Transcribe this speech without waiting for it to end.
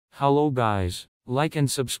Hello guys, like and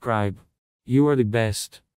subscribe. You are the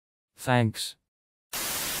best. Thanks.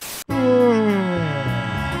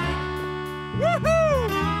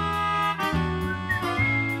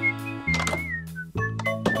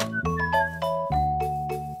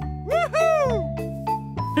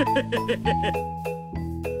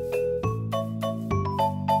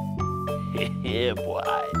 Yeah, boy.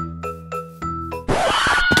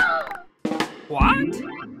 What?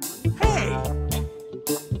 Hey!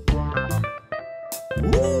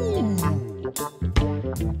 Woo!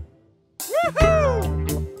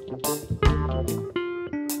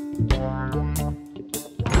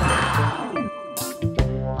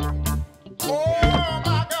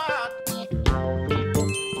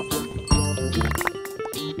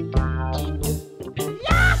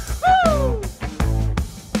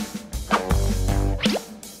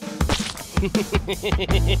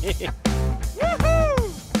 Woohoo!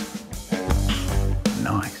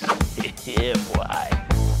 Nice. Yeah, boy.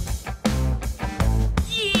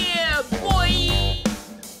 Yeah, boy!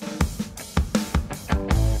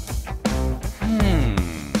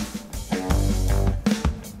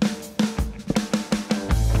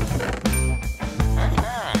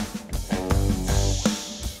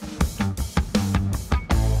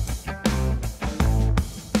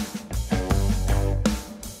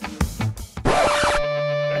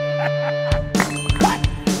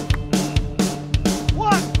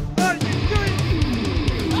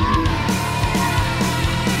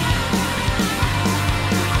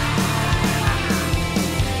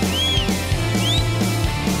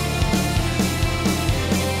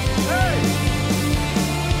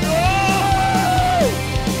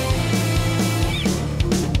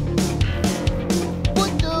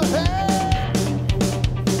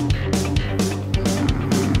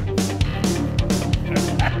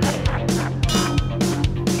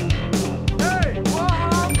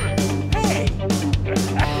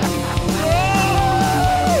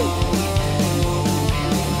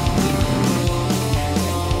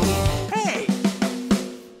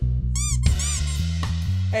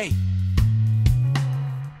 Hey!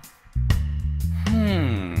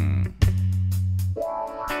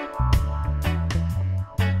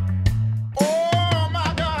 Oh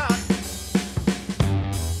my God!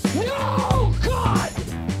 No, God!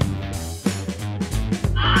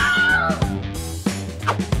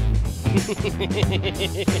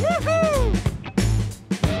 Woohoo!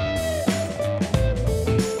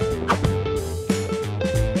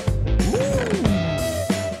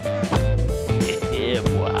 Yeah,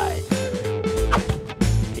 boy.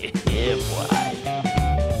 Yeah, boy.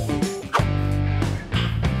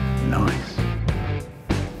 Nice.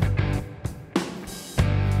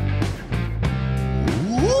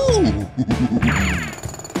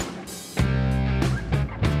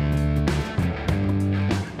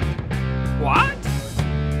 What?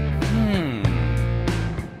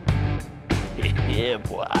 Yeah,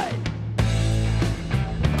 boy.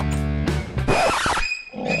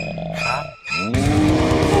 Oh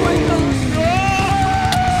my God!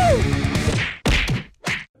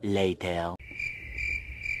 Later.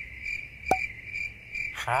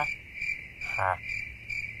 Huh? Huh?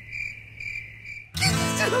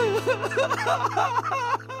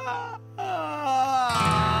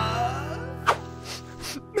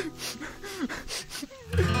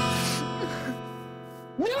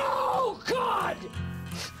 No, God!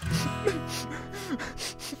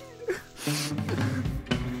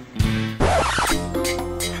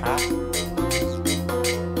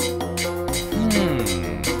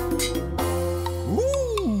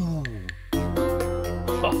 Ooh.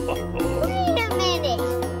 Wait a minute.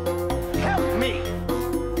 Help me!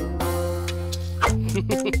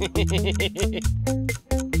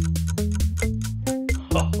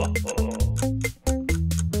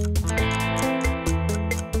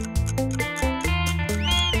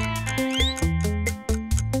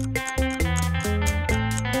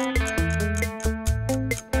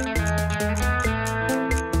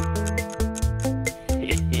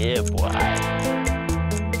 Yeah, boy.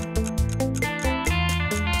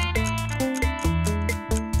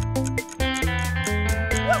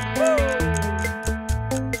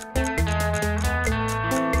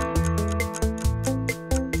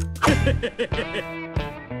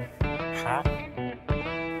 Huh?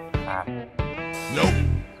 Huh? Nope.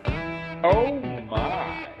 Oh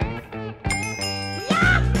my.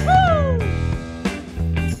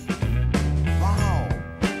 Wow.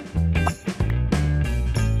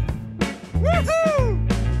 Woohoo!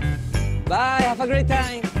 Bye, have a great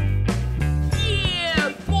time.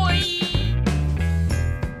 Yeah, boy.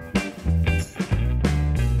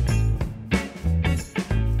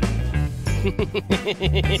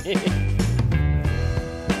 Hey!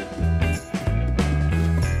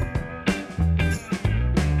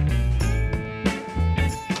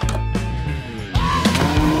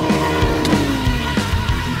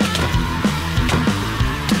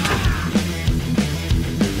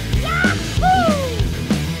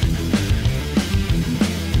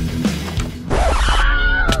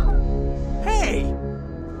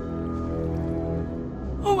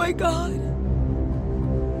 Oh my God!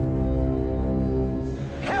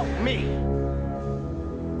 Help me!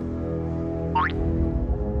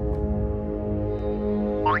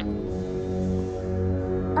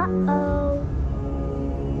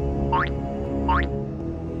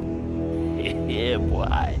 Yeah,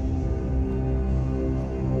 boy.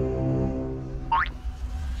 Yeah,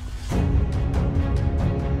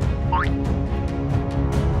 boy!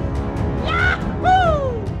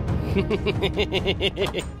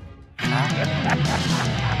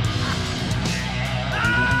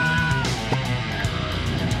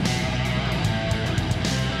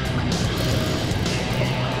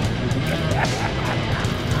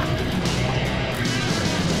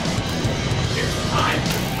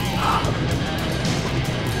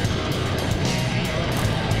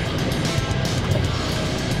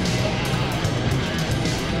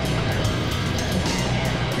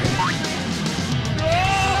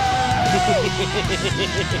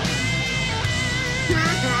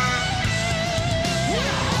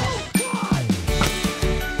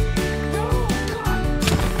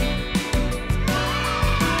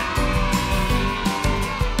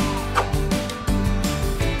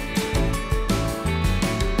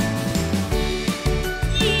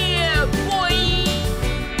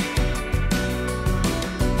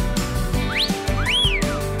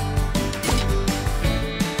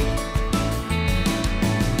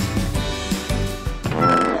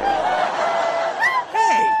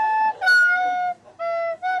 Hey!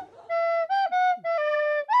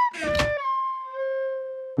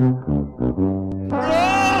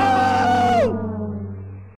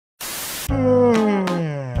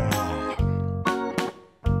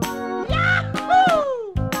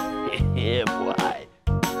 Yeah, boy.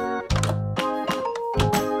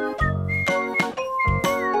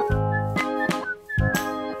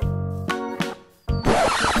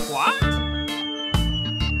 What?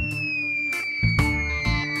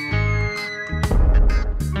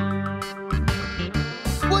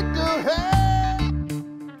 What the heck?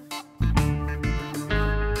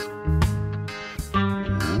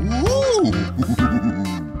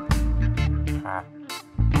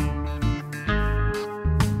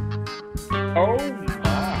 Oh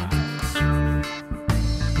my.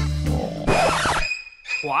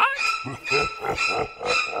 What?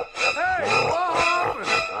 Hey, what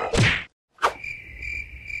happened?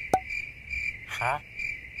 Huh?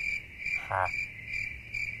 Huh?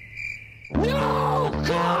 No,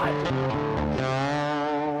 God!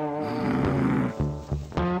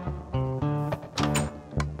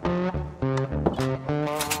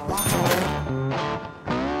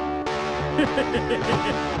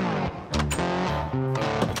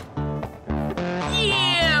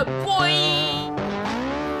 Yeah, boy!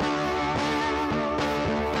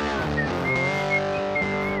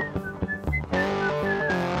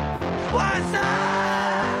 What's up?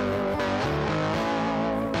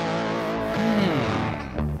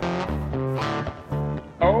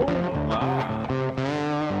 Oh my.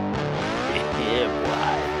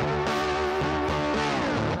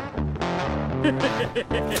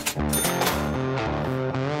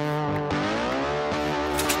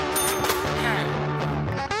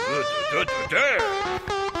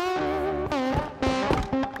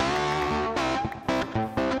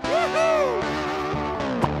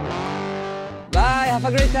 Bye, have a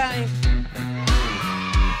great time.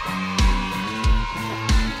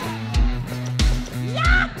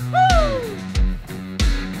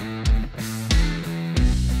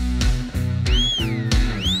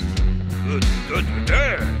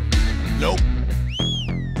 Nope.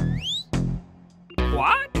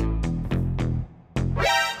 What?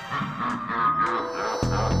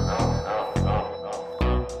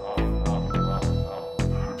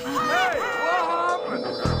 Hey, what happened?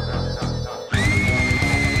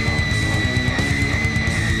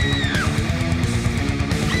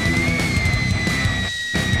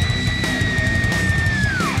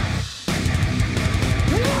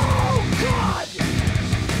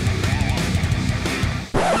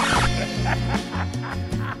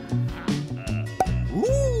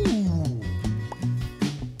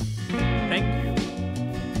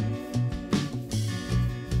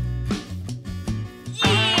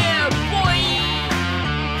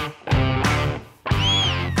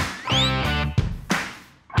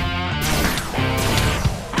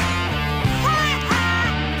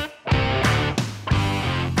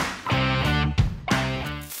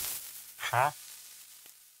 Huh?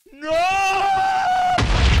 No!